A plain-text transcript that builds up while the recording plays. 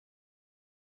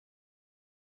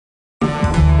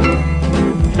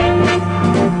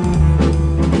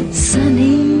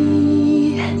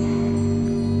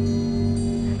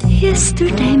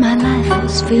Yesterday my life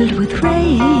was filled with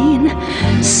rain.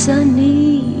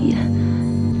 Sunny,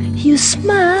 you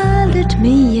smiled at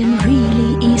me and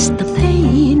really eased the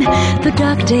pain. The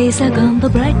dark days are gone, the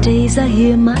bright days are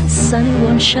here. My sunny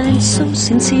one shines so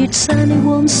sincere, sunny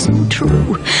one so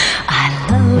true. I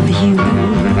love you.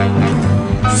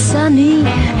 Sunny,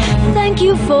 thank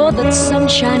you for that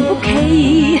sunshine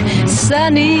bouquet.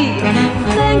 Sunny,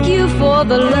 thank you for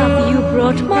the love you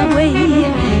brought my way.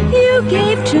 You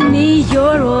gave to me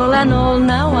your all and all.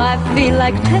 Now I feel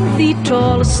like 10 feet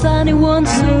tall. Sunny one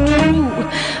so true.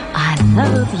 I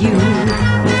love you.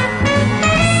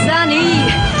 Sunny,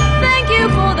 thank you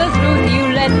for the truth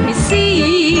you let me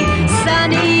see.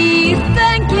 Sunny,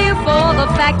 thank you for the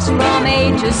facts from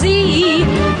A to Z.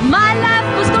 My life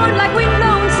was going like wind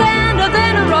blown sand, or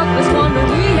then a rock was one when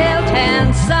we held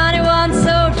hands. Sunny one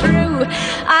so true.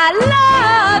 I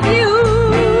love you.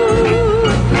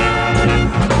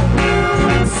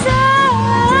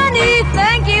 Sunny,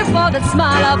 thank you for that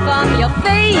smile up on your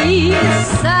face.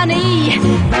 Sunny,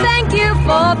 thank you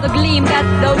for the gleam that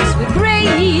floats with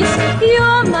grace.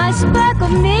 You're my spark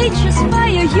of nature's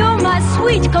fire. You're my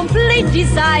sweet, complete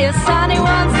desire. Sunny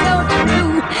one so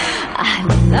true. I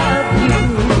love you.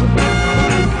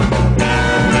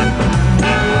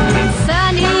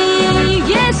 Sunny,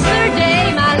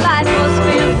 yesterday my life was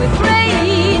filled with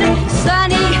rain.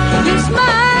 Sunny, you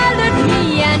smiled at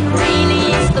me and really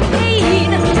eased the pain.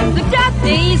 The dark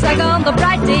days are gone, the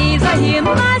bright days are here.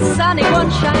 My sunny one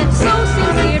shines so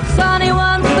sincere, sunny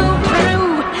one so